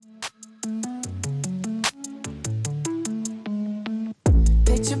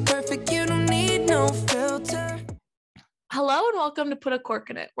welcome to Put a Cork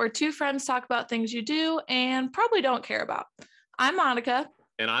in It, where two friends talk about things you do and probably don't care about. I'm Monica.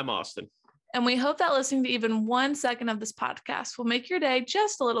 And I'm Austin. And we hope that listening to even 1 second of this podcast will make your day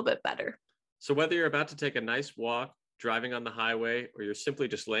just a little bit better. So whether you're about to take a nice walk, driving on the highway, or you're simply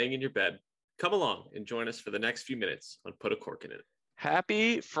just laying in your bed, come along and join us for the next few minutes on Put a Cork in It.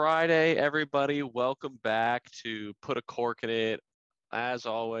 Happy Friday, everybody. Welcome back to Put a Cork in It. As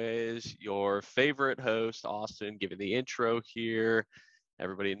always, your favorite host, Austin, giving the intro here.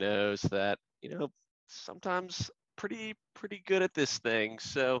 Everybody knows that, sometimes pretty good at this thing.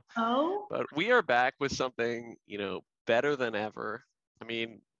 But we are back with something, better than ever. I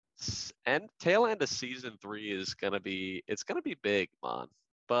mean, tail end of season 3 is going to be big, man.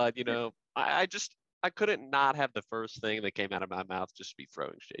 But, I couldn't not have the first thing that came out of my mouth just be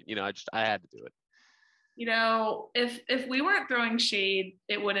throwing shade. I had to do it. If we weren't throwing shade,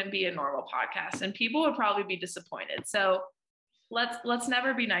 it wouldn't be a normal podcast and people would probably be disappointed. So let's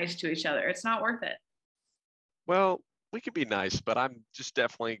never be nice to each other. It's not worth it. Well, we could be nice, but I'm just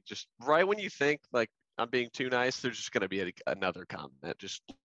definitely just right when you think like I'm being too nice, there's just going to be another comment just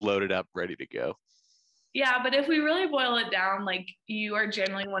loaded up, ready to go. Yeah, but if we really boil it down, like you are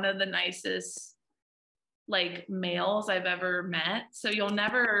generally one of the nicest like males I've ever met. So you'll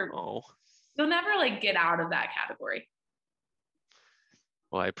never like get out of that category.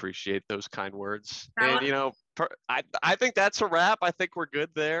 Well, I appreciate those kind words. And, I think that's a wrap. I think we're good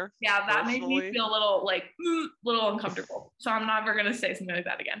there. Yeah, that made me feel a little uncomfortable. So I'm never going to say something like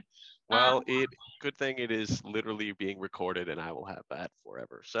that again. Well, good thing it is literally being recorded and I will have that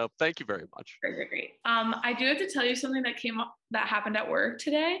forever. So thank you very much. Great. I do have to tell you something that happened at work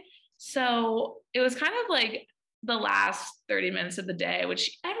today. So it was kind of like the last 30 minutes of the day,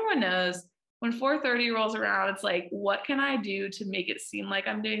 which everyone knows when 4:30 rolls around, it's like, what can I do to make it seem like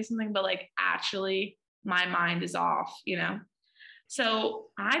I'm doing something, but like actually my mind is off, So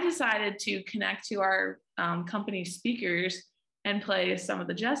I decided to connect to our company speakers and play some of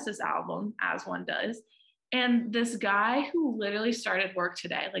the Justice album, as one does. And this guy who literally started work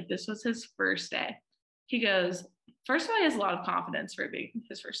today, like this was his first day. He goes, first of all, he has a lot of confidence for it being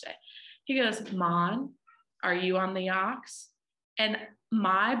his first day. He goes, Mon, are you on the Ox? And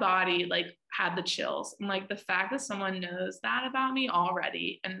my body like had the chills. And like the fact that someone knows that about me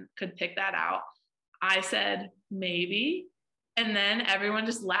already and could pick that out, I said, maybe. And then everyone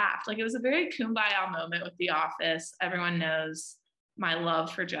just laughed. Like it was a very kumbaya moment with The Office. Everyone knows my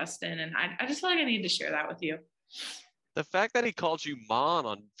love for Justin. And I just feel like I need to share that with you. The fact that he called you Mon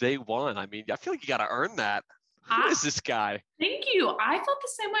on day one, I mean, I feel like you got to earn that. Who is this guy? Thank you. I felt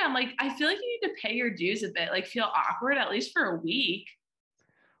the same way. I'm like, I feel like you need to pay your dues a bit, like feel awkward at least for a week.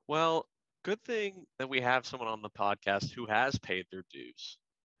 Well, good thing that we have someone on the podcast who has paid their dues.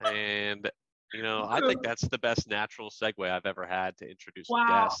 And, I think that's the best natural segue I've ever had to introduce a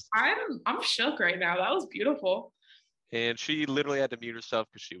guest. I'm shook right now. That was beautiful. And she literally had to mute herself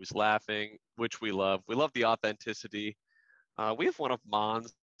because she was laughing, which we love. We love the authenticity. We have one of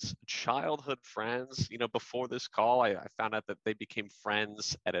Mon's childhood friends. Before this call, I found out that they became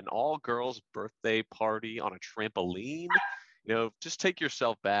friends at an all-girls birthday party on a trampoline. Just take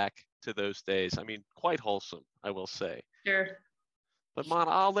yourself back to those days. I mean, quite wholesome, I will say. Sure. But Mon,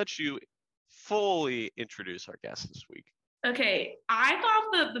 I'll let you fully introduce our guest this week. Okay, I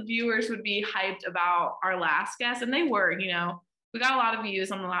thought that the viewers would be hyped about our last guest, and they were. We got a lot of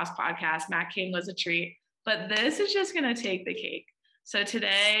views on the last podcast. Matt King was a treat, but this is just going to take the cake. So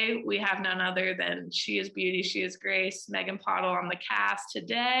today we have none other than She Is Beauty, She Is Grace, Megan Pottle on the cast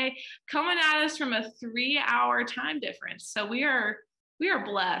today, coming at us from a 3-hour time difference. So we are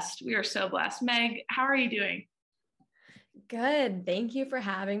blessed. We are so blessed. Meg, how are you doing? Good. Thank you for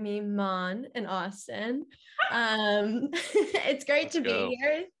having me, Mon and Austin. It's great to be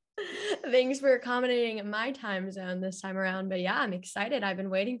here. Thanks for accommodating my time zone this time around. But yeah, I'm excited. I've been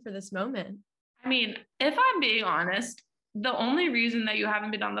waiting for this moment. I mean, if I'm being honest, the only reason that you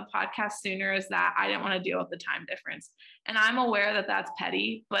haven't been on the podcast sooner is that I didn't want to deal with the time difference. And I'm aware that that's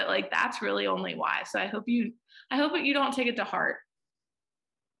petty, but like, that's really only why. So I hope you don't take it to heart.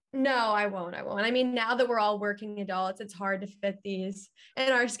 No, I won't. I mean, now that we're all working adults, it's hard to fit these in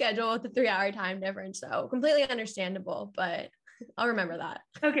our schedule with the 3-hour time difference. So completely understandable, but I'll remember that.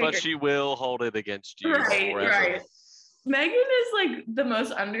 Okay. But great. She will hold it against you. Right. Megan is like the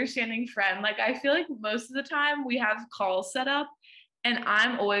most understanding friend. Like I feel like most of the time we have calls set up and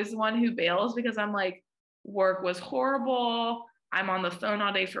I'm always the one who bails because I'm like, work was horrible. I'm on the phone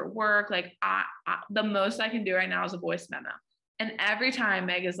all day for work. Like the most I can do right now is a voice memo. And every time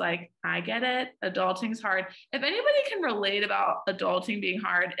Meg is like, I get it. Adulting's hard. If anybody can relate about adulting being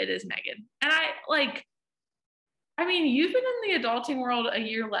hard, it is Megan. And I mean, you've been in the adulting world a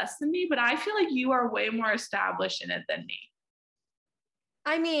year less than me, but I feel like you are way more established in it than me.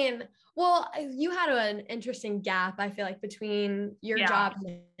 I mean, well, you had an interesting gap, I feel like, between your job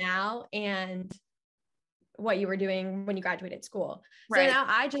now and what you were doing when you graduated school. So now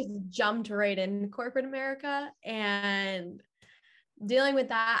I just jumped right in corporate America, and dealing with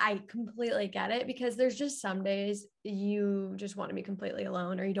that, I completely get it, because there's just some days you just want to be completely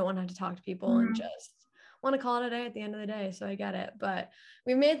alone, or you don't want to have to talk to people and just want to call it a day at the end of the day. So I get it. But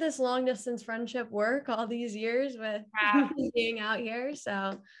we made this long distance friendship work all these years with being out here. So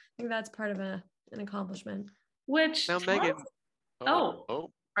I think that's part of an accomplishment. Which now, Megan.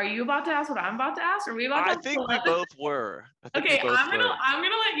 Are you about to ask what I'm about to ask? Or are we about to I think we both were. Okay, I'm gonna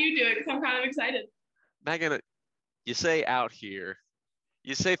let you do it because I'm kind of excited. Megan, you say out here,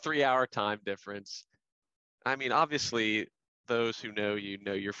 you say 3-hour time difference. I mean, obviously, those who know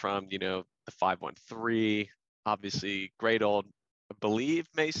you're from, the 513. Obviously, great old, I believe,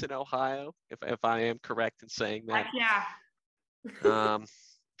 Mason, Ohio, if I am correct in saying that. Yeah.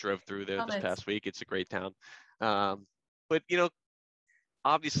 Drove through there this past week. It's a great town. But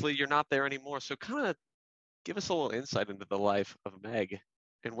obviously you're not there anymore. So kind of give us a little insight into the life of Meg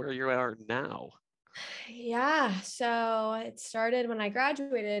and where you are now. Yeah. So it started when I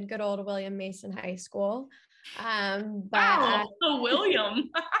graduated good old William Mason High School. William.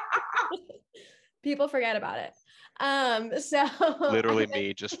 People forget about it. So literally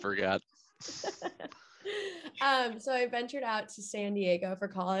me just forgot. So I ventured out to San Diego for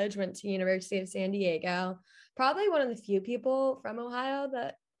college, went to University of San Diego, probably one of the few people from Ohio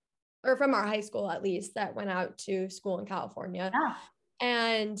or from our high school at least, that went out to school in California. Yeah.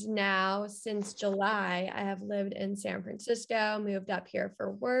 And now since July, I have lived in San Francisco, moved up here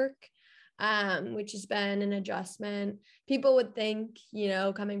for work, which has been an adjustment. People would think,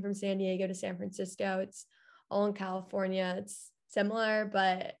 coming from San Diego to San Francisco, it's all in California. It's similar,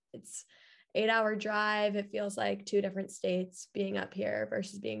 but it's 8-hour drive. It feels like 2 different states being up here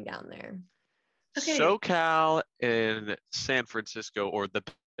versus being down there. Okay. SoCal and San Francisco, or the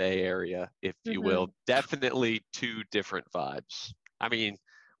Bay Area, if you will, definitely 2 different vibes. I mean,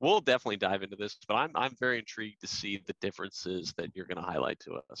 we'll definitely dive into this, but I'm very intrigued to see the differences that you're going to highlight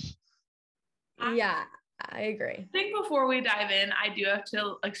to us. Yeah, I agree. I think before we dive in, I do have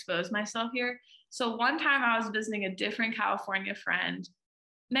to expose myself here. So one time I was visiting a different California friend.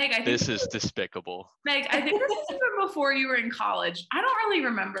 Meg, I think this is despicable. Meg, I think this was even before you were in college. I don't really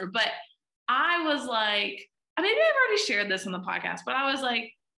remember, but I was like, maybe I've already shared this on the podcast, but I was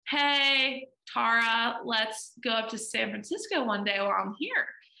like, hey, Tara, let's go up to San Francisco one day while I'm here.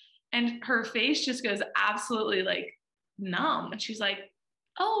 And her face just goes absolutely like numb. And she's like,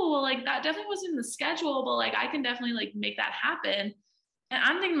 oh, well, like that definitely wasn't in the schedule, but like I can definitely like make that happen. And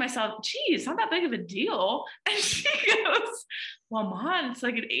I'm thinking to myself, geez, it's not that big of a deal. And she goes, well, Mom, it's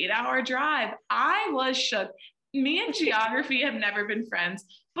like an 8-hour drive. I was shook. Me and geography have never been friends,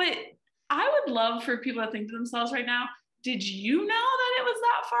 but I would love for people to think to themselves right now, did you know that it was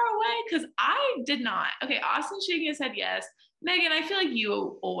that far away? Because I did not. Okay, Austin shaking his head yes. Megan, I feel like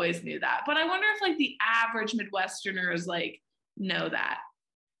you always knew that, but I wonder if like the average Midwesterners like know that.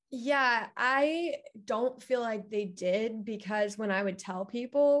 Yeah, I don't feel like they did, because when I would tell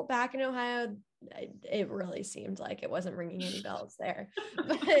people back in Ohio, it really seemed like it wasn't ringing any bells there.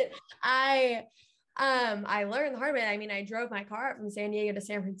 But I learned the hard way. I mean, I drove my car up from San Diego to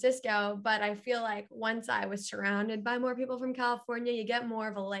San Francisco, but I feel like once I was surrounded by more people from California, you get more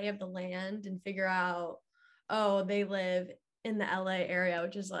of a lay of the land and figure out, oh, they live in the LA area,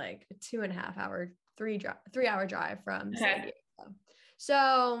 which is like a 2.5-hour, 3-hour drive from San Diego.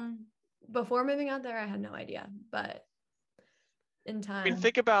 So before moving out there, I had no idea, but in time. I mean,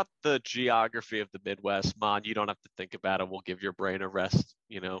 think about the geography of the Midwest, Mon. You don't have to think about it. We'll give your brain a rest,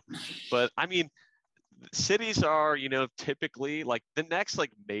 But I mean, cities are, typically like the next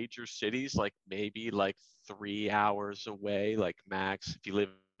like major cities, like maybe like 3 hours away, like max. If you live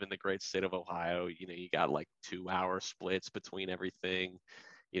in the great state of Ohio, you got like 2-hour splits between everything.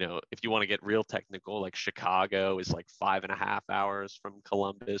 If you want to get real technical, like Chicago is like 5.5 hours from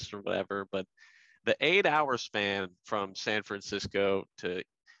Columbus or whatever. But the 8-hour span from San Francisco to,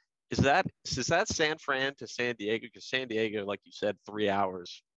 is that San Fran to San Diego? Because San Diego, like you said, 3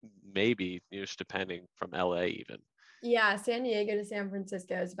 hours, maybe, just depending, from LA even. Yeah, San Diego to San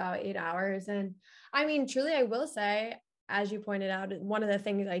Francisco is about 8 hours. And I mean, truly, I will say, as you pointed out, one of the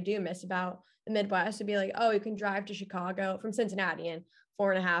things I do miss about the Midwest would be like, oh, you can drive to Chicago from Cincinnati in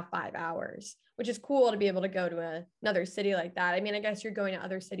 4.5, 5 hours, which is cool to be able to go to another city like that. I mean, I guess you're going to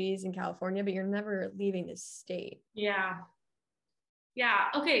other cities in California, but you're never leaving the state. Yeah. Yeah.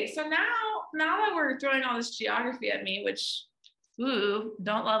 Okay. So now now that we're throwing all this geography at me, which, ooh,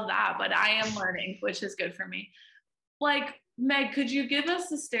 don't love that, but I am learning, which is good for me. Like, Meg, could you give us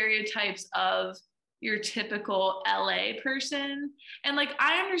the stereotypes of your typical LA person? And like,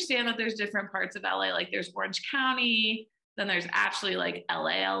 I understand that there's different parts of LA, like there's Orange County, then there's actually like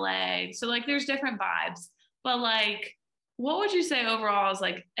LA. So like there's different vibes, but like, what would you say overall is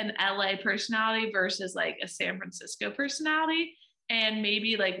like an LA personality versus like a San Francisco personality? And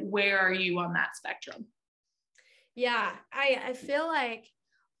maybe like, where are you on that spectrum? Yeah, I feel like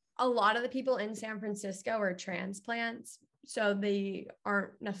a lot of the people in San Francisco are transplants, so they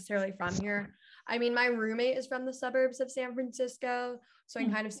aren't necessarily from here. I mean, my roommate is from the suburbs of San Francisco, so I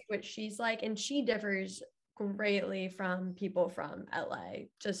can kind of see what she's like, and she differs greatly from people from LA,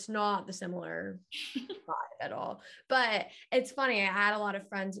 just not the similar vibe at all. But it's funny, I had a lot of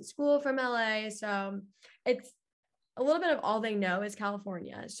friends at school from LA, so it's a little bit of all they know is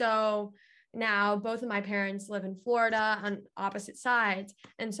California. So now both of my parents live in Florida on opposite sides.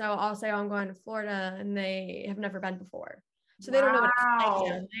 And so I'll say, oh, I'm going to Florida, and they have never been before. So they don't know what it's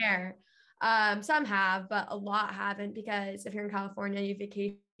like down there. Some have, but a lot haven't, because if you're in California, you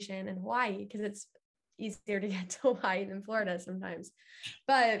vacation in Hawaii because it's easier to get to Hawaii than Florida sometimes.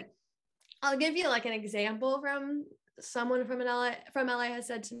 But I'll give you like an example from someone from LA has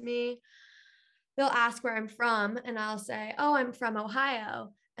said to me. They'll ask where I'm from, and I'll say, oh, I'm from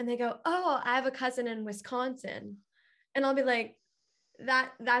Ohio. And they go, oh, I have a cousin in Wisconsin. And I'll be like,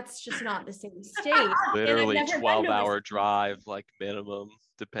 that's just not the same state. Literally 12-hour drive, like minimum,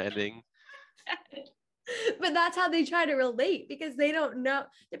 depending. But that's how they try to relate, because they don't know.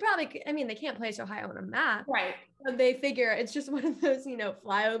 They probably, I mean, they can't place Ohio on a map. Right. So they figure it's just one of those,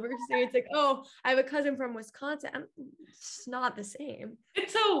 flyover states. Like, oh, I have a cousin from Wisconsin. It's not the same. And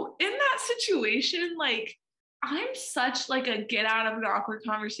so in that situation, like, I'm such like a get out of an awkward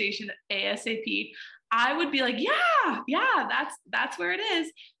conversation ASAP. I would be like, yeah, that's where it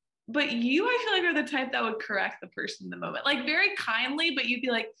is. But you, I feel like, are the type that would correct the person in the moment, like very kindly, but you'd be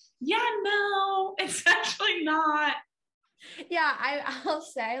like, yeah, no, it's actually not. Yeah, I'll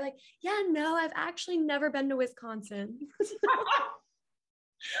say like, yeah, no, I've actually never been to Wisconsin.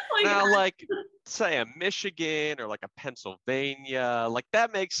 Now, like, say a Michigan or like a Pennsylvania, like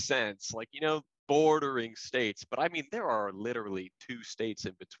that makes sense. Like, bordering states, but I mean, there are literally 2 states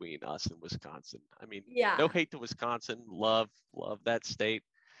in between us and Wisconsin. I mean, yeah, no hate to Wisconsin, love that state,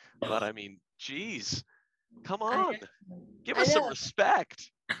 but I mean, geez, come on, give us some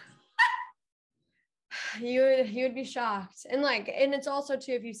respect. You would be shocked. And it's also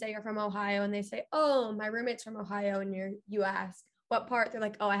too, if you say you're from Ohio and they say, oh, my roommate's from Ohio, and you ask what part, they're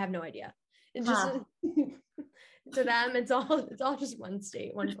like, oh, I have no idea. It's just to them, it's all just one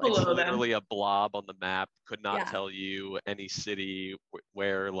state, one place. It's literally a blob on the map. Could not tell you any city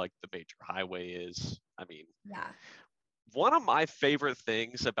where like the major highway is. I mean, one of my favorite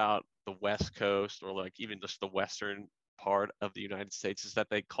things about the West Coast, or like even just the western part of the United States, is that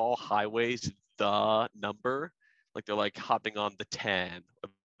they call highways the number. Like they're like hopping on the 10 or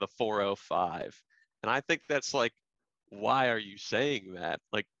the 405. And I think that's like, why are you saying that?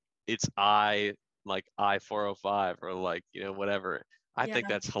 Like, it's I-405 or like, whatever. I think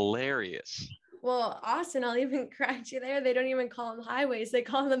that's hilarious. Well, Austin, I'll even correct you there. They don't even call them highways. They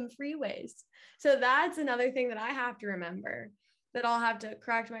call them freeways. So that's another thing that I have to remember, that I'll have to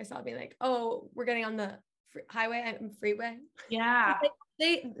correct myself, being like, oh, we're getting on the highway and freeway. Yeah.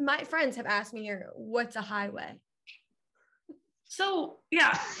 My friends have asked me here, what's a highway? So,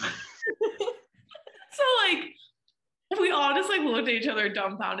 yeah. So like, we all just like looked at each other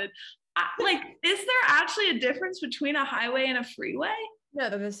dumbfounded. Is there actually a difference between a highway and a freeway? No,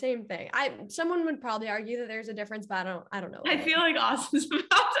 they're the same thing. Someone would probably argue that there's a difference, but I don't know. I feel like Austin's about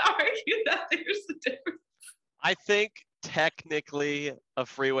to argue that there's a difference. I think technically a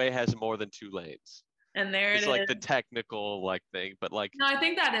freeway has more than 2 lanes. And there it's like the technical like thing, but like, no, I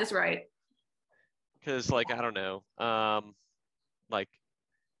think that is right. Because like, I don't know, like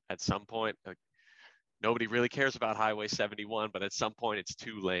at some point, like, nobody really cares about Highway 71, but at some point it's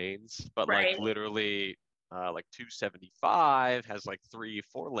 2 lanes. But like literally, like 275 has like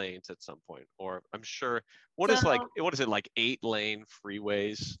 3-4 lanes at some point. Or I'm sure what is it like 8-lane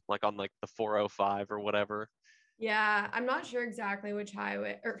freeways, like on like the 405 or whatever. Yeah, I'm not sure exactly which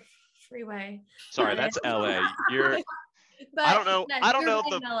highway or freeway. Sorry, that's LA. I don't know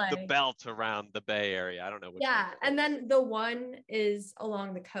the belt around the Bay Area. I don't know. And then the one is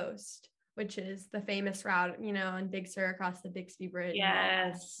along the coast, which is the famous route, on Big Sur across the Bixby Bridge.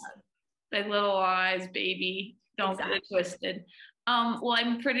 Yes. Big Little Eyes, baby. Don't get it twisted. Well,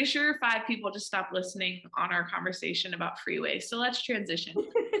 I'm pretty sure 5 people just stopped listening on our conversation about freeways. So let's transition.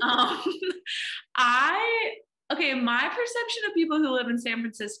 um, my perception of people who live in San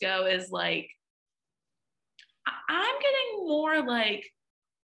Francisco is like, I'm getting more like,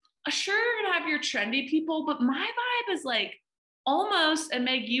 sure, you're gonna have your trendy people, but my vibe is like almost, and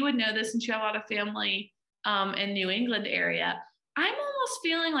Meg, you would know this since you have a lot of family in New England area. I'm almost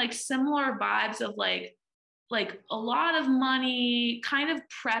feeling like similar vibes of like a lot of money, kind of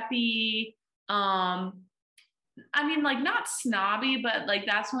preppy. I mean, like not snobby, but like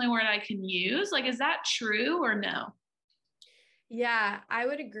that's the only word I can use. Like, is that true or no? Yeah, I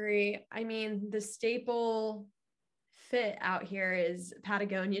would agree. I mean, the staple fit out here is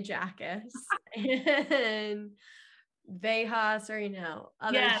Patagonia jackets and Vejas or,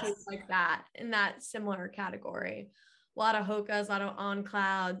 other shoes like that in that similar category. A lot of Hokas, a lot of On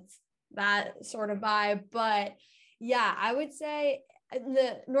Clouds, that sort of vibe. But yeah, I would say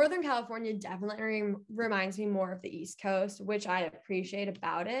the Northern California definitely reminds me more of the East Coast, which I appreciate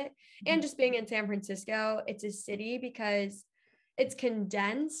about it. And just being in San Francisco, it's a city because it's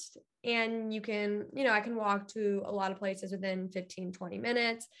condensed and you can, I can walk to a lot of places within 15, 20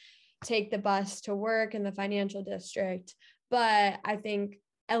 minutes, take the bus to work in the financial district. But I think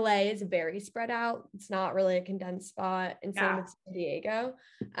LA is very spread out. It's not really a condensed spot, and same with San Diego.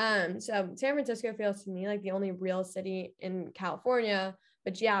 So San Francisco feels to me like the only real city in California,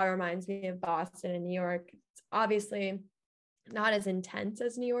 but yeah, it reminds me of Boston and New York. It's obviously not as intense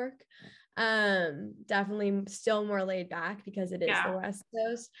as New York. Definitely still more laid back because it is the West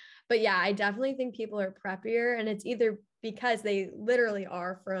Coast. But yeah, I definitely think people are preppier, and it's either because they literally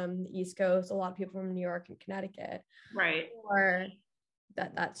are from the East Coast, a lot of people from New York and Connecticut, right? Or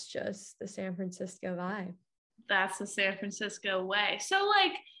that's just the San Francisco vibe. That's the San Francisco way. So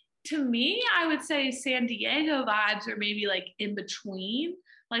like, to me, I would say San Diego vibes are maybe like in between.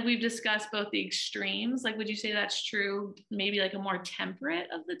 Like we've discussed both the extremes. Like, would you say that's true? Maybe like a more temperate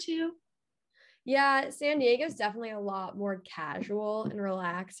of the two? Yeah, San Diego is definitely a lot more casual and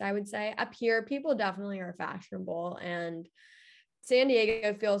relaxed, I would say. Up here, people definitely are fashionable, and San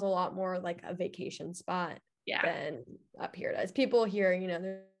Diego feels a lot more like a vacation spot than up here does. People here,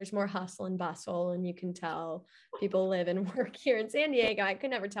 there's more hustle and bustle, and you can tell people live and work here. In San Diego, I could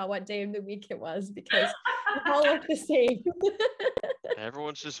never tell what day of the week it was because we all look the same.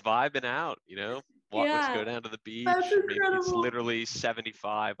 Everyone's just vibing out, Let's go down to the beach. It's literally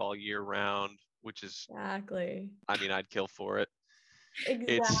 75 all year round, which is exactly. I mean, I'd kill for it.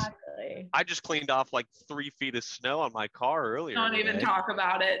 Exactly. I just cleaned off like 3 feet of snow on my car earlier. Don't even talk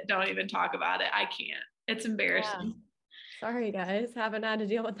about it. I can't. It's embarrassing. Yeah. Sorry, guys. Haven't had to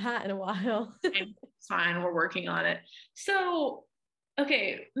deal with that in a while. It's fine. We're working on it. So,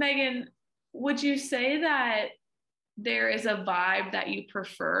 okay, Megan, would you say that there is a vibe that you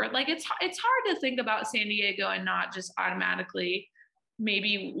prefer? Like it's hard to think about San Diego and not just automatically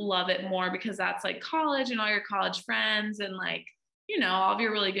maybe love it more because that's like college and all your college friends and like, all of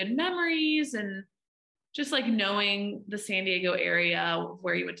your really good memories and just like knowing the San Diego area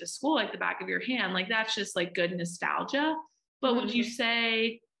where you went to school, like the back of your hand, like that's just like good nostalgia. But would you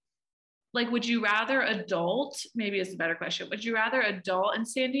say, like, would you rather adult, maybe is a better question, would you rather adult in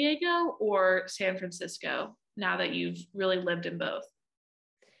San Diego or San Francisco now that you've really lived in both?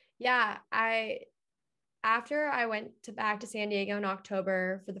 Yeah, after I went back to San Diego in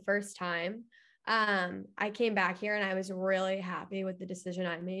October for the first time, I came back here and I was really happy with the decision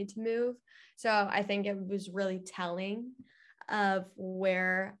I made to move. So I think it was really telling of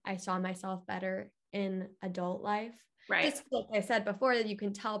where I saw myself better in adult life. Right. Just like I said before, that you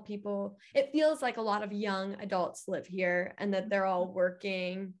can tell people, it feels like a lot of young adults live here and that they're all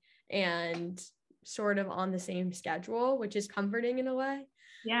working and sort of on the same schedule, which is comforting in a way.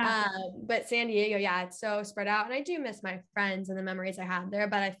 Yeah. But San Diego, it's so spread out. And I do miss my friends and the memories I had there,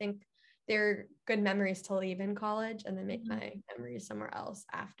 but I think they're good memories to leave in college and then make my memories somewhere else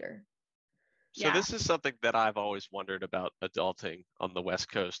after. So this is something that I've always wondered about adulting on the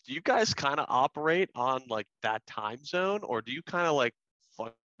West Coast. Do you guys kind of operate on like that time zone, or do you kind of like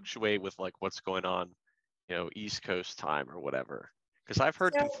fluctuate with like what's going on, East Coast time or whatever? Because I've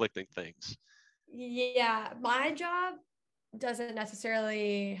heard conflicting things. Yeah, my job doesn't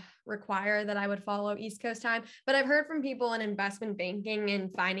necessarily require that I would follow East Coast time, but I've heard from people in investment banking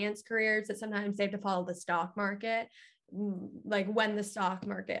and finance careers that sometimes they have to follow the stock market, like when the stock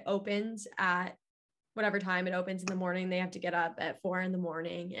market opens at whatever time it opens in the morning, they have to get up at 4 a.m.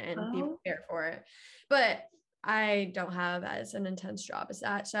 and be prepared for it. But I don't have as an intense job as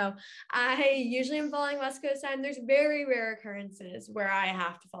that. So I usually am following West Coast time. There's very rare occurrences where I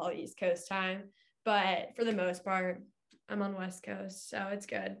have to follow East Coast time, but for the most part, I'm on West Coast, so it's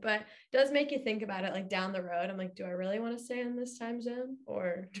good. But it does make you think about it, like down the road. I'm like, do I really want to stay in this time zone,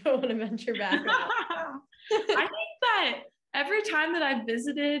 or do I want to venture back I think that every time that I've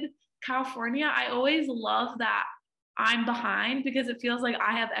visited California, I always love that I'm behind because it feels like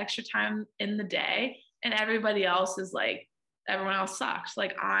I have extra time in the day and everybody else is like, everyone else sucks.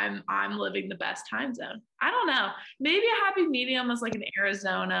 Like I'm living the best time zone. I don't know. Maybe a happy medium is like in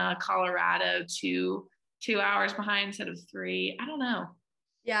Arizona, Colorado, 2 hours behind instead of 3. I don't know.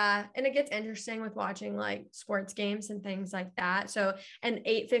 Yeah, and it gets interesting with watching like sports games and things like that. So an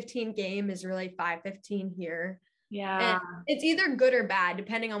 8:15 game is really 5:15 here. Yeah. And it's either good or bad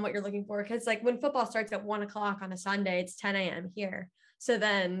depending on what you're looking for. Because like when football starts at 1:00 on a Sunday, it's 10 a.m. here. So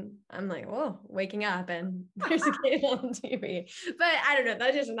then I'm like, whoa, waking up and there's a game on TV. But I don't know.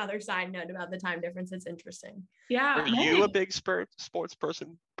 That's just another side note about the time difference. It's interesting. Yeah. Are you a big sports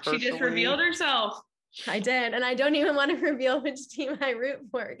person personally? She just revealed herself. I did. And I don't even want to reveal which team I root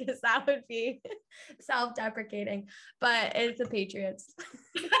for because that would be self-deprecating. But it's the Patriots.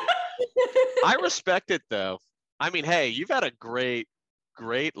 I respect it though. I mean, hey, you've had a great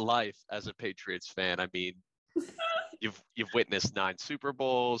life as a Patriots fan. I mean, you've witnessed 9 Super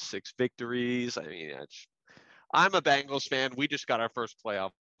Bowls, 6 victories. I mean, I'm a Bengals fan. We just got our first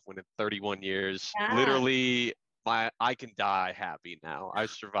playoff win in 31 years. Yeah. Literally, I can die happy now. I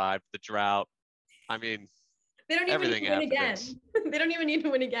survived the drought. I mean, they don't even need to win again. They don't even need to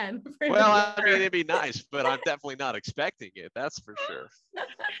win again. Well, I mean, it'd be nice, but I'm definitely not expecting it. That's for sure.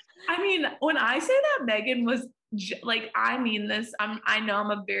 I mean, when I say that Megan was like, I mean this, I know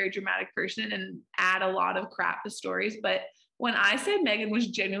I'm a very dramatic person and add a lot of crap to stories, but when I say Megan was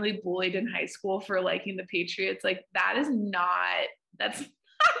genuinely bullied in high school for liking the Patriots, like that's not an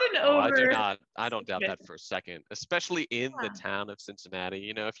over. I don't doubt that for a second, especially in the town of Cincinnati.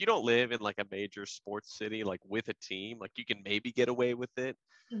 You know, if you don't live in like a major sports city, like with a team, like you can maybe get away with it.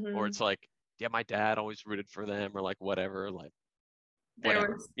 Mm-hmm. Or it's like, yeah, my dad always rooted for them or like whatever, like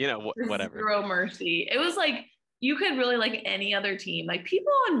whatever. Whatever. Zero mercy. It was like, you could really like any other team. Like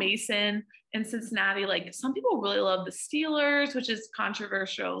people in Mason and Cincinnati, like some people really love the Steelers, which is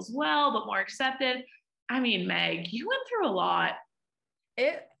controversial as well, but more accepted. I mean, Meg, you went through a lot.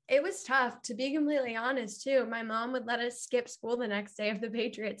 It was tough, to be completely honest too. My mom would let us skip school the next day if the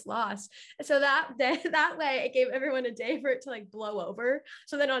Patriots lost. So that way it gave everyone a day for it to like blow over.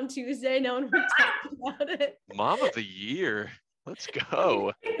 So that on Tuesday, no one would talk about it. Mom of the year. Let's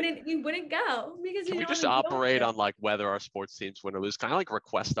go. You wouldn't go because Can we just operate on like whether our sports teams win or lose? Kind of like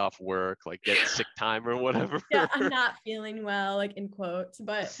request off work, like get sick time or whatever. Yeah, I'm not feeling well, like in quotes.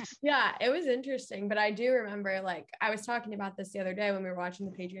 But yeah, it was interesting. But I do remember, like, I was talking about this the other day when we were watching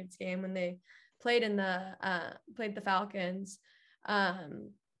the Patriots game when they played played the Falcons. And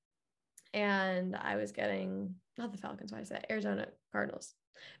I was getting, not the Falcons, why I said Arizona Cardinals.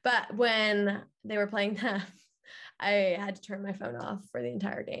 But when they were playing them, I had to turn my phone off for the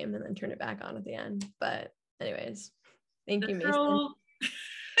entire game and then turn it back on at the end. But anyways, thank you, Mason.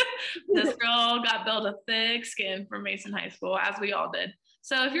 This girl got built a thick skin from Mason High School, as we all did.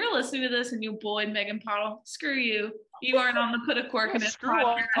 So if you're listening to this and you bullied Megan Pottle, screw you. You aren't on the Put a Cork in It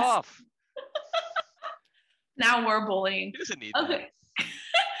podcast. Off. Now we're bullying. He doesn't need that.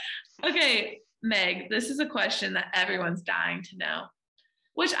 Okay, Meg, this is a question that everyone's dying to know,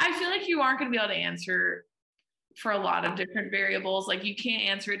 which I feel like you aren't going to be able to answer for a lot of different variables. Like you can't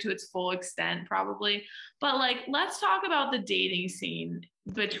answer it to its full extent probably, but like, let's talk about the dating scene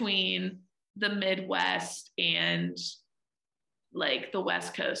between the Midwest and like the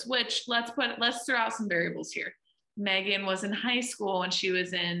West Coast, which let's throw out some variables here. Megan was in high school and she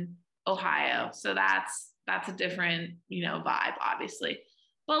was in Ohio. So that's a different, vibe, obviously.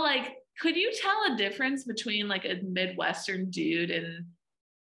 But like, could you tell a difference between like a Midwestern dude and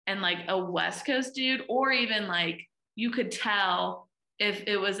like a West Coast dude, or even like you could tell if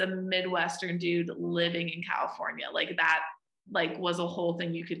it was a Midwestern dude living in California, like that, like was a whole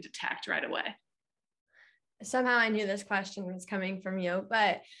thing you could detect right away? Somehow I knew this question was coming from you,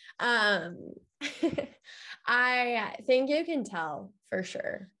 but I think you can tell for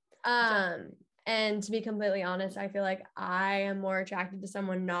sure. And to be completely honest, I feel like I am more attracted to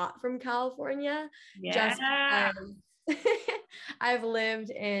someone not from California. Yeah. Just because I've lived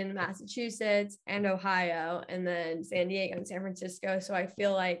in Massachusetts and Ohio and then San Diego and San Francisco. So I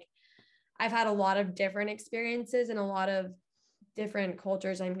feel like I've had a lot of different experiences and a lot of different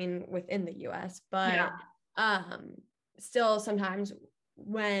cultures, within the US, but still sometimes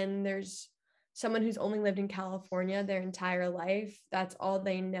when there's someone who's only lived in California their entire life, that's all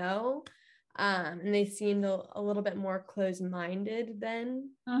they know. And they seemed a little bit more closed-minded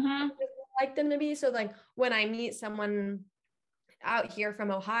than like them to be. So like when I meet someone out here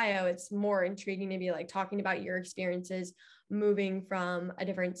from Ohio, it's more intriguing to be like talking about your experiences moving from a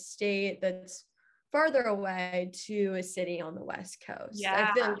different state that's farther away to a city on the West Coast. Yeah.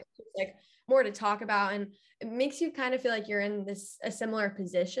 I feel like it's like more to talk about, and it makes you kind of feel like you're in a similar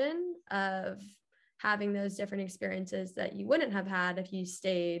position of having those different experiences that you wouldn't have had if you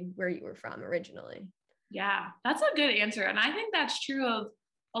stayed where you were from originally. Yeah, that's a good answer. And I think that's true of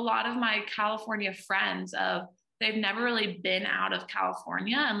a lot of my California friends of they've never really been out of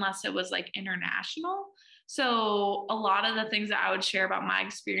California unless it was like international. So a lot of the things that I would share about my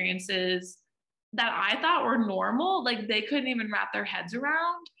experiences that I thought were normal, like they couldn't even wrap their heads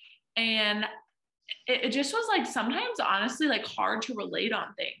around. And it just was like sometimes honestly like hard to relate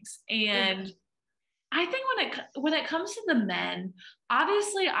on things. And I think when it comes to the men,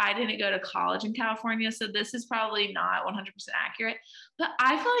 obviously I didn't go to college in California, so this is probably not 100% accurate. But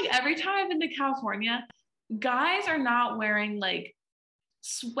I feel like every time I've been to California, guys are not wearing like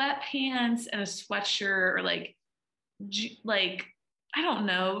sweatpants and a sweatshirt or like I don't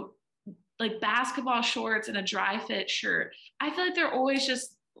know, like basketball shorts and a dry fit shirt. I feel like they're always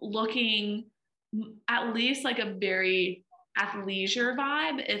just looking at least like a very athleisure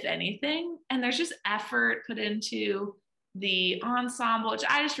vibe, if anything. And there's just effort put into the ensemble, which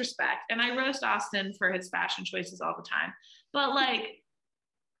I just respect. And I roast Austin for his fashion choices all the time. But like,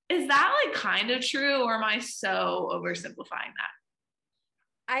 is that like kind of true, or am I so oversimplifying that?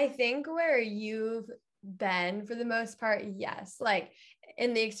 I think where you've been for the most part, yes. Like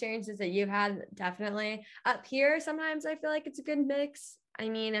in the experiences that you've had, definitely. Up here, sometimes I feel like it's a good mix. I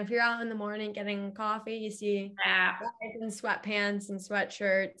mean, if you're out in the morning getting coffee, you see guys in sweatpants and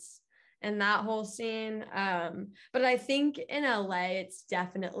sweatshirts and that whole scene. But I think in LA, it's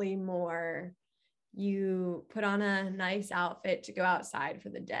definitely more you put on a nice outfit to go outside for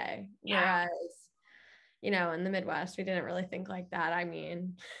the day. Yeah. Whereas, you know, in the Midwest, we didn't really think like that. I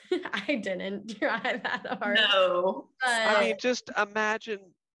mean, I didn't try that hard. No. I mean, just imagine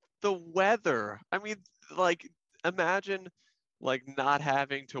the weather. I mean, like, imagine like not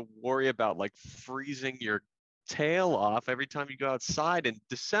having to worry about like freezing your tail off every time you go outside in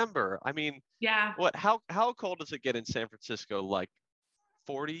December. I mean, yeah. How cold does it get in San Francisco? Like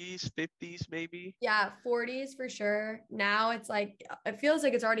 40s, 50s maybe? Yeah, 40s for sure. Now it's like, it feels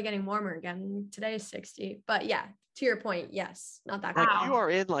like it's already getting warmer again. Today is 60. But yeah, to your point, yes, not that Like cold. you are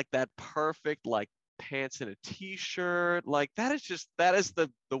in like that perfect like pants and a t-shirt. Like that is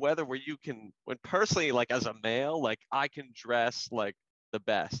the weather where you can, when personally, like as a male, like I can dress like the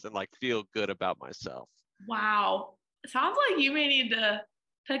best and like feel good about myself. Wow. Sounds like you may need to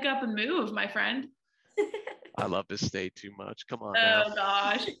pick up and move, my friend. I love this state too much. Come on Oh now.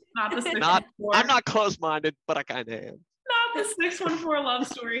 gosh, not the 614. I'm not close-minded, but I kind of am. Not the 614 love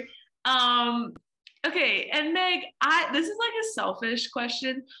story. Okay, and Meg, this is like a selfish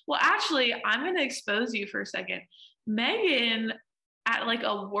question. Well, actually, I'm gonna expose you for a second. Megan, at like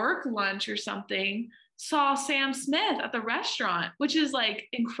a work lunch or something, saw Sam Smith at the restaurant, which is like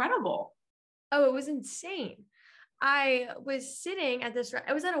incredible. Oh, it was insane. I was sitting at this,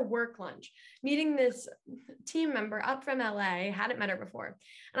 I was at a work lunch meeting this team member up from LA, hadn't met her before.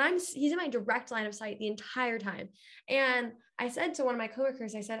 And he's in my direct line of sight the entire time. And I said to one of my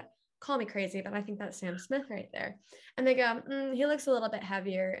coworkers, I said, call me crazy, but I think that's Sam Smith right there. And they go, he looks a little bit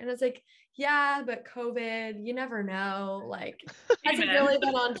heavier. And I was like, yeah, but COVID, you never know. Like, hasn't really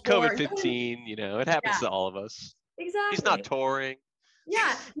been on tour. COVID-15, you know, it happens to all of us. Exactly. He's not touring.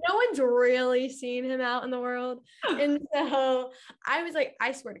 Yeah, no one's really seen him out in the world. And so I was like,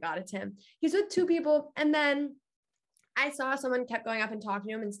 I swear to God, it's him. He's with two people. And then I saw someone kept going up and talking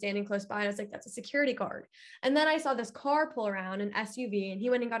to him and standing close by. And I was like, that's a security guard. And then I saw this car pull around, an SUV, and he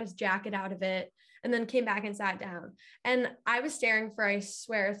went and got his jacket out of it and then came back and sat down. And I was staring for, I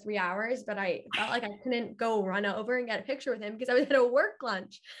swear, 3 hours, but I felt like I couldn't go run over and get a picture with him because I was at a work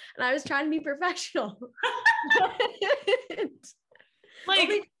lunch and I was trying to be professional. Like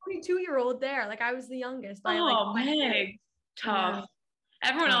only 22-year-old there. Like I was the youngest. By Meg, tough.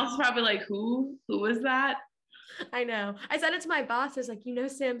 Everyone else is probably like, who was that? I know. I said it to my boss. I was like, you know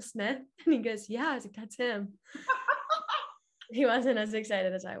Sam Smith? And he goes, yeah. I was like, that's him. He wasn't as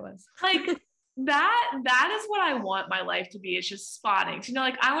excited as I was. Like that is what I want my life to be. It's just spotting. You know,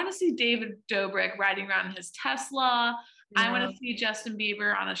 like I want to see David Dobrik riding around in his Tesla. Yeah. I want to see Justin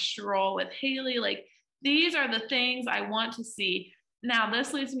Bieber on a stroll with Haley. Like these are the things I want to see. Now,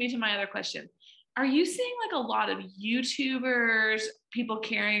 this leads me to my other question. Are you seeing like a lot of YouTubers, people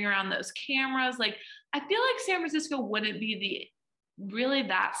carrying around those cameras? Like, I feel like San Francisco wouldn't be really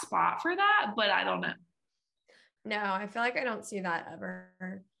that spot for that, but I don't know. No, I feel like I don't see that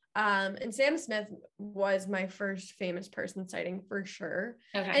ever. And Sam Smith was my first famous person sighting for sure.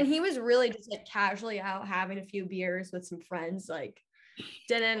 Okay. And he was really just like casually out having a few beers with some friends. Like,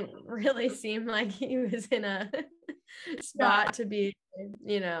 didn't really seem like he was in a spot to be,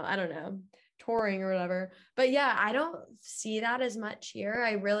 I don't know, touring or whatever. But yeah, I don't see that as much here.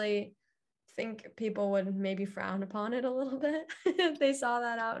 I really think people would maybe frown upon it a little bit if they saw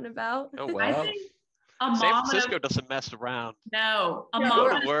that out and about. Oh, I wow. think a San mom Francisco doesn't mess around. no, a You mom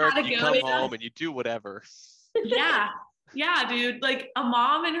go in to work, you come Patagonia. home, and you do whatever. Yeah. Yeah, dude. Like a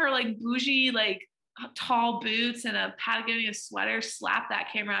mom in her like bougie, like tall boots and a Patagonia sweater, slap that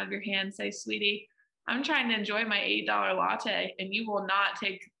camera out of your hand, say, sweetie, I'm trying to enjoy my $8 latte, and you will not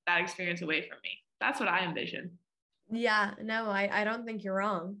take that experience away from me. That's what I envision. Yeah, no, I don't think you're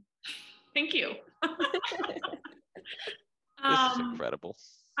wrong. Thank you. This is incredible.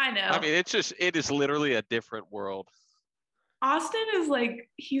 I know. I mean, it is literally a different world. Austin is like,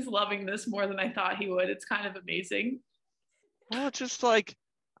 he's loving this more than I thought he would. It's kind of amazing. Well, it's just like,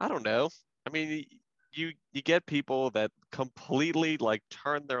 I don't know. I mean, you get people that completely like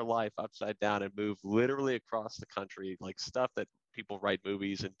turn their life upside down and move literally across the country, like stuff that people write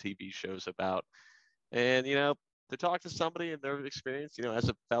movies and TV shows about. And, to talk to somebody and their experience, as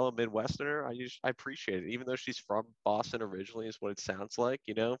a fellow Midwesterner, I appreciate it. Even though she's from Boston originally is what it sounds like,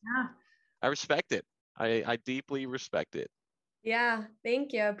 Yeah. I respect it. I deeply respect it. Yeah,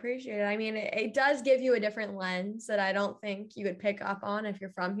 thank you. I appreciate it. I mean, it does give you a different lens that I don't think you would pick up on if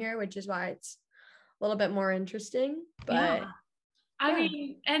you're from here, which is why it's a little bit more interesting. But yeah. I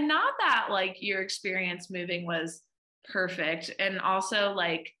mean, and not that like your experience moving was perfect. And also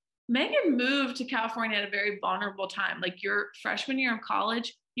like Megan moved to California at a very vulnerable time. Like your freshman year of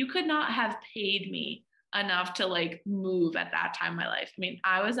college, you could not have paid me enough to like move at that time in my life. I mean,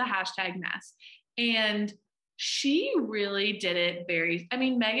 I was a hashtag mess. And she really did it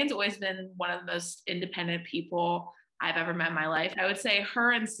Megan's always been one of the most independent people I've ever met in my life. I would say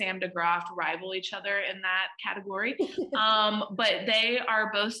her and Sam DeGroff rival each other in that category. But they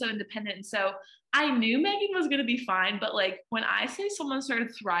are both so independent. And so I knew Megan was going to be fine. But like when I say someone started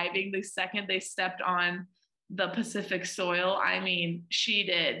thriving the second they stepped on the Pacific soil, I mean, she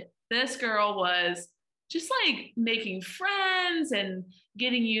did. This girl was just like making friends and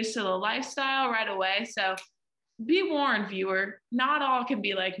getting used to the lifestyle right away. So be warned, viewer, not all can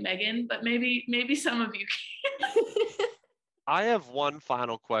be like Megan, but maybe some of you can. I have one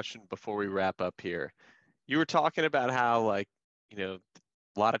final question before we wrap up here. You were talking about how a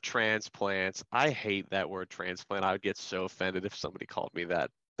lot of transplants. I hate that word transplant. I would get so offended if somebody called me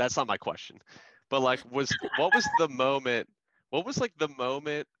that. That's not my question. But like what was the moment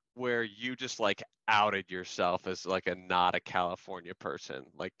where you just like outed yourself as like not a California person?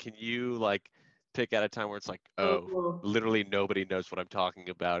 Like can you like pick out a time where it's like, literally nobody knows what I'm talking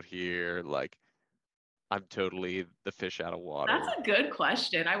about here. Like I'm totally the fish out of water. That's a good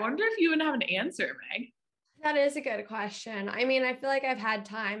question. I wonder if you even have an answer, Meg. That is a good question. I mean, I feel like I've had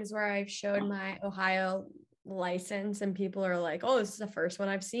times where I've showed my Ohio license and people are like, oh, this is the first one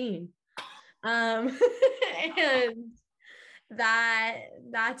I've seen. And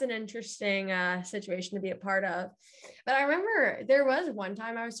that's an interesting situation to be a part of. But I remember there was one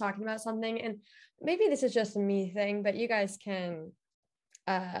time I was talking about something, and maybe this is just a me thing, but you guys can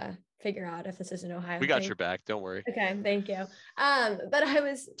figure out if this is an Ohio We got thing. your back, don't worry. Okay, thank you. But I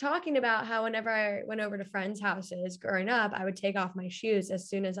was talking about how whenever I went over to friends' houses growing up, I would take off my shoes as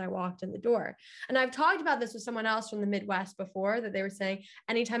soon as I walked in the door. And I've talked about this with someone else from the Midwest before, that they were saying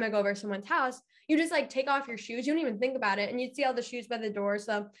anytime I go over to someone's house, you just like take off your shoes. You don't even think about it. And you'd see all the shoes by the door.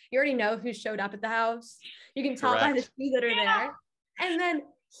 So you already know who showed up at the house. You can tell by the shoes that are there. And then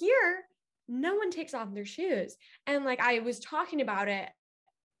here, no one takes off their shoes. And like I was talking about it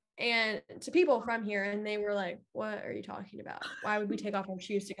and to people from here, and they were like, what are you talking about? Why would we take off our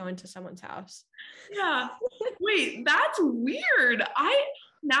shoes to go into someone's house? Yeah. Wait, that's weird.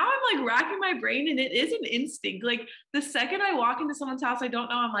 Now I'm like racking my brain, and it is an instinct. Like the second I walk into someone's house I don't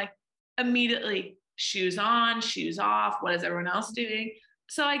know, I'm like immediately shoes on, shoes off. What is everyone else doing?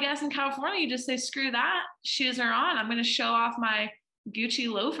 So I guess in California, you just say, screw that. Shoes are on. I'm going to show off my Gucci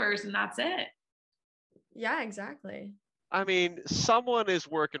loafers, and that's it. Yeah, exactly. I mean, someone is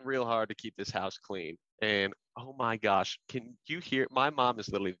working real hard to keep this house clean. And oh my gosh, can you hear? My mom is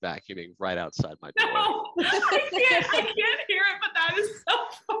literally vacuuming right outside my door. No, I can't hear it, but that is so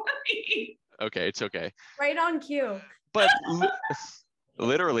funny. Okay, it's okay. Right on cue. But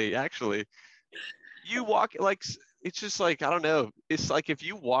literally, actually, you walk like, it's just like, I don't know. It's like if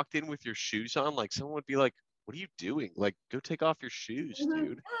you walked in with your shoes on, like someone would be like, what are you doing? Like, go take off your shoes,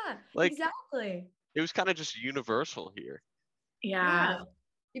 dude. Yeah, like, exactly. It was kind of just universal here. Yeah.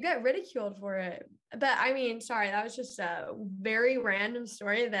 You get ridiculed for it. But I mean, sorry, that was just a very random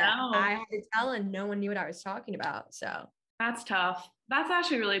story that I had to tell and no one knew what I was talking about. So that's tough. That's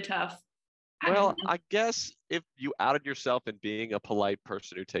actually really tough. Well, I guess if you outed yourself in being a polite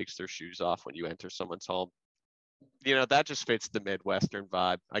person who takes their shoes off when you enter someone's home, that just fits the Midwestern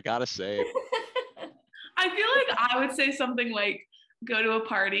vibe. I gotta say. I feel like I would say something like, go to a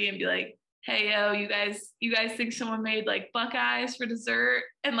party and be like, hey, yo, you guys think someone made like Buckeyes for dessert,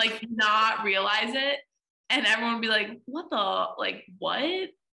 and like not realize it. And everyone would be like, what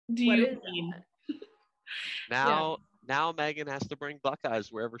do you mean? Now Megan has to bring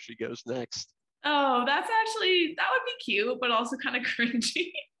Buckeyes wherever she goes next. Oh, that would be cute, but also kind of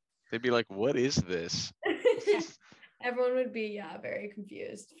cringy. They'd be like, what is this? Everyone would be, very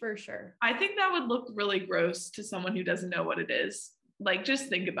confused for sure. I think that would look really gross to someone who doesn't know what it is. Like, just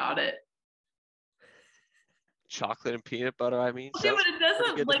think about it. Chocolate and peanut butter, I mean. Okay, but it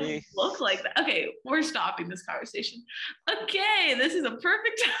doesn't look like that. Okay, we're stopping this conversation. Okay, this is a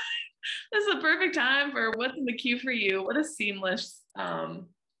perfect time. This is a perfect time for what's in the queue for you. What a seamless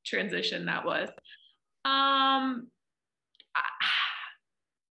transition that was. I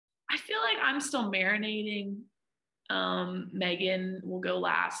feel like I'm still marinating. Megan will go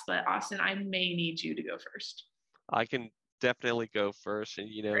last, but Austin, I may need you to go first. I can definitely go first. And,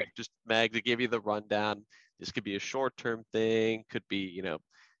 Great. Just Meg, to give you the rundown, this could be a short-term thing, could be,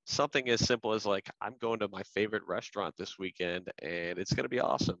 something as simple as like, I'm going to my favorite restaurant this weekend and it's going to be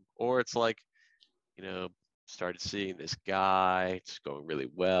awesome. Or it's like, started seeing this guy, it's going really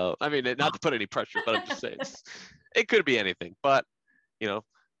well. I mean, not to put any pressure, but I'm just saying it could be anything, but,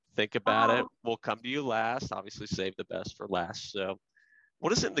 think about it. We'll come to you last, obviously save the best for last. So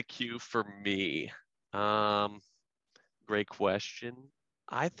what is in the queue for me? Great question.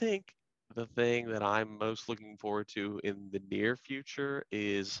 I think the thing that I'm most looking forward to in the near future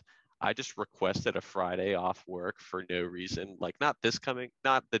is I just requested a Friday off work for no reason, like not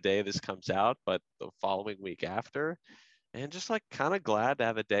the day this comes out, but the following week after. And just like kind of glad to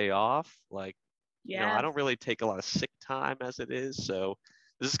have a day off. Like, I don't really take a lot of sick time as it is. So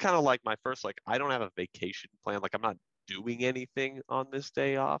this is kind of like my first, I don't have a vacation plan. Like I'm not doing anything on this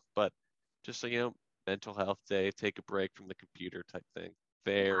day off, but just, mental health day, take a break from the computer type thing.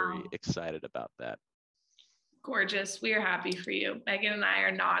 Very excited about that. Gorgeous. We are happy for you. Megan and I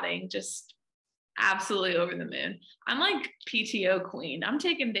are nodding, just absolutely over the moon. I'm like PTO queen. I'm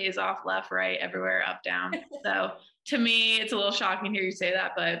taking days off left, right, everywhere, up, down. So to me, it's a little shocking to hear you say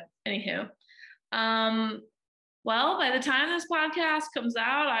that, but anywho. Well, by the time this podcast comes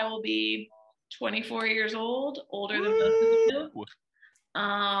out, I will be 24 years old, older than most of you.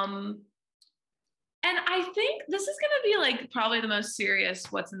 And I think this is going to be like probably the most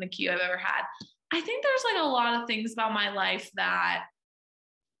serious what's in the queue I've ever had. I think there's like a lot of things about my life that,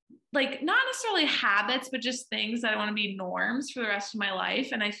 like, not necessarily habits, but just things that I want to be norms for the rest of my life.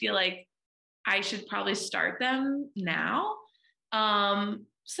 And I feel like I should probably start them now.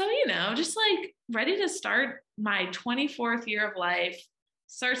 So, just like ready to start my 24th year of life,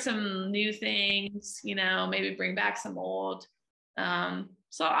 start some new things, maybe bring back some old.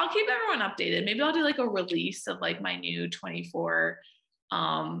 So I'll keep everyone updated. Maybe I'll do like a release of like my new 24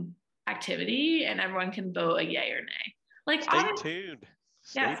 activity, and everyone can vote a yay or nay. Like, stay tuned.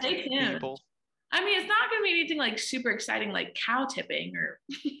 Stay tuned. People. I mean, it's not going to be anything like super exciting, like cow tipping or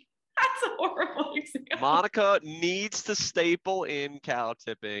that's a horrible example. Monica needs to staple in cow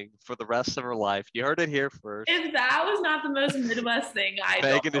tipping for the rest of her life. You heard it here first. If that was not the most Midwest thing,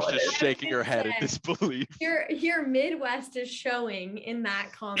 Megan is just shaking her head in disbelief. Your Midwest is showing in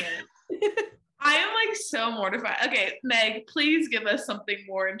that comment. I am like so mortified. Okay, Meg, please give us something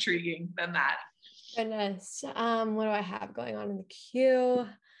more intriguing than that. Goodness. What do I have going on in the queue?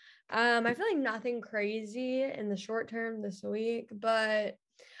 I feel like nothing crazy in the short term this week, but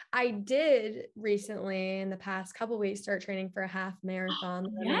I did recently in the past couple weeks start training for a half marathon.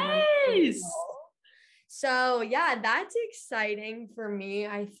 Yes. So yeah, that's exciting for me,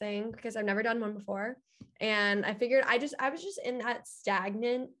 I think, because I've never done one before. And I figured I was just in that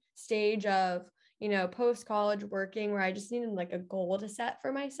stagnant stage of, post-college working where I just needed like a goal to set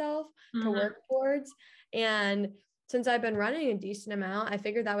for myself to work towards. And since I've been running a decent amount, I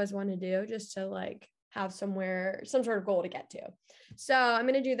figured that was one to do just to like have some sort of goal to get to. So I'm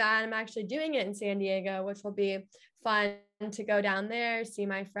going to do that. I'm actually doing it in San Diego, which will be fun to go down there, see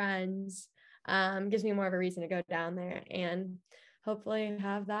my friends. Gives me more of a reason to go down there and hopefully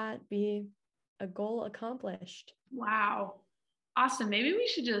have that be a goal accomplished. Wow. Austin, maybe we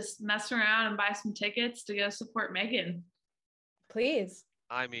should just mess around and buy some tickets to go support Megan. Please.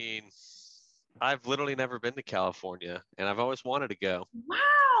 I mean, I've literally never been to California, and I've always wanted to go.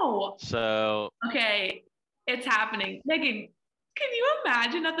 Wow. So Okay, it's happening. Megan, can you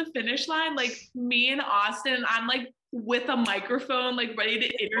imagine at the finish line, like me and Austin, I'm like with a microphone, like ready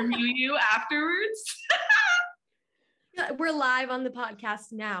to interview you afterwards? Yeah, we're live on the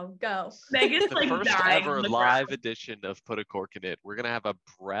podcast now. Go. Megan's the like first dying ever on the live ground. edition of Put a Cork in It. We're gonna have a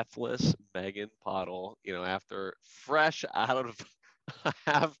breathless Megan Pottle, after fresh out of a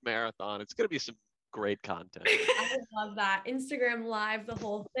half marathon. It's gonna be some great content. I would love that. Instagram live, the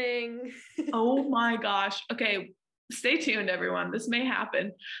whole thing. Oh my gosh. Okay, stay tuned, everyone. This may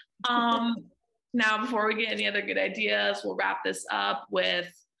happen. Now, before we get any other good ideas, we'll wrap this up with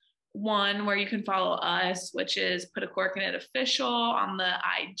one where you can follow us, which is Put a Cork in It official on the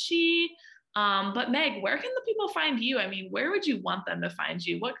IG. But Meg, where can the people find you? I mean, where would you want them to find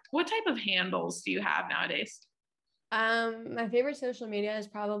you? What type of handles do you have nowadays? My favorite social media is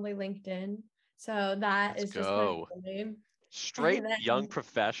probably LinkedIn. So that Let's is just go. my name. Straight And then- young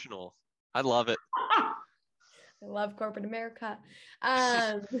professional. I love it. I love corporate America.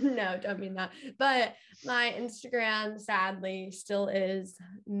 No, don't mean that. But my Instagram, sadly, still is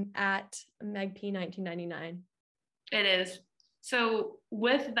at megp1999. It is. So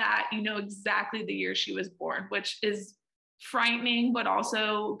with that, you know exactly the year she was born, which is frightening, but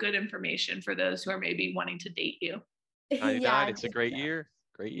also good information for those who are maybe wanting to date you. 99. It's a great year.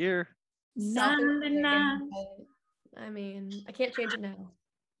 Great year. Nine. I mean, I can't change it now.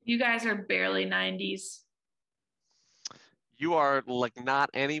 You guys are barely 90s. You are like not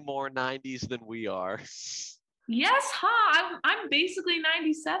any more 90s than we are. Yes, huh? I'm basically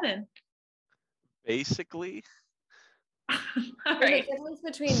 97. Basically. All There's right. a difference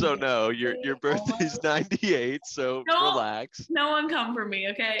between So no, your basically birthday's almost- 98, so No. relax. No one come for me,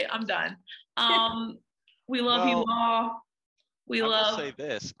 okay? I'm done. We love you Well, all. We I love will say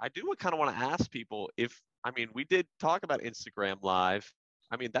this. I do kind of want to ask people we did talk about Instagram Live.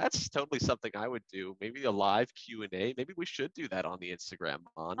 I mean, that's totally something I would do. Maybe a live Q&A. Maybe we should do that on the Instagram,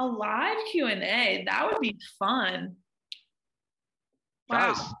 Mon. a live Q&A. That would be fun.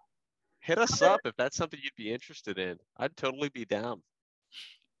 Wow. Guys, hit us up if that's something you'd be interested in. I'd totally be down.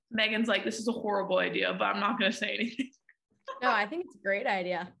 Megan's like, this is a horrible idea, but I'm not going to say anything. No, I think it's a great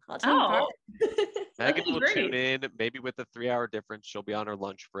idea. I'll take Oh. part. Megan be will great. tune in, maybe with a 3-hour difference. She'll be on her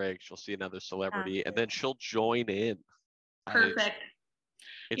lunch break. She'll see another celebrity, and then she'll join in. Perfect.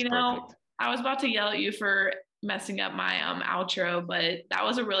 It's You know, perfect. I was about to yell at you for messing up my outro, but that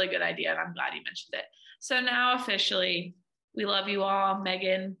was a really good idea, and I'm glad you mentioned it. So now officially, we love you all.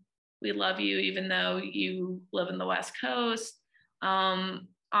 Megan, we love you, even though you live in the West Coast.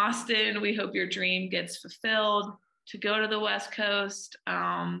 Austin, we hope your dream gets fulfilled to go to the West Coast.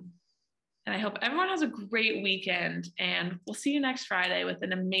 And I hope everyone has a great weekend, and we'll see you next Friday with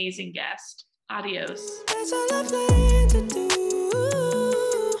an amazing guest. Adios. There's a lot to do.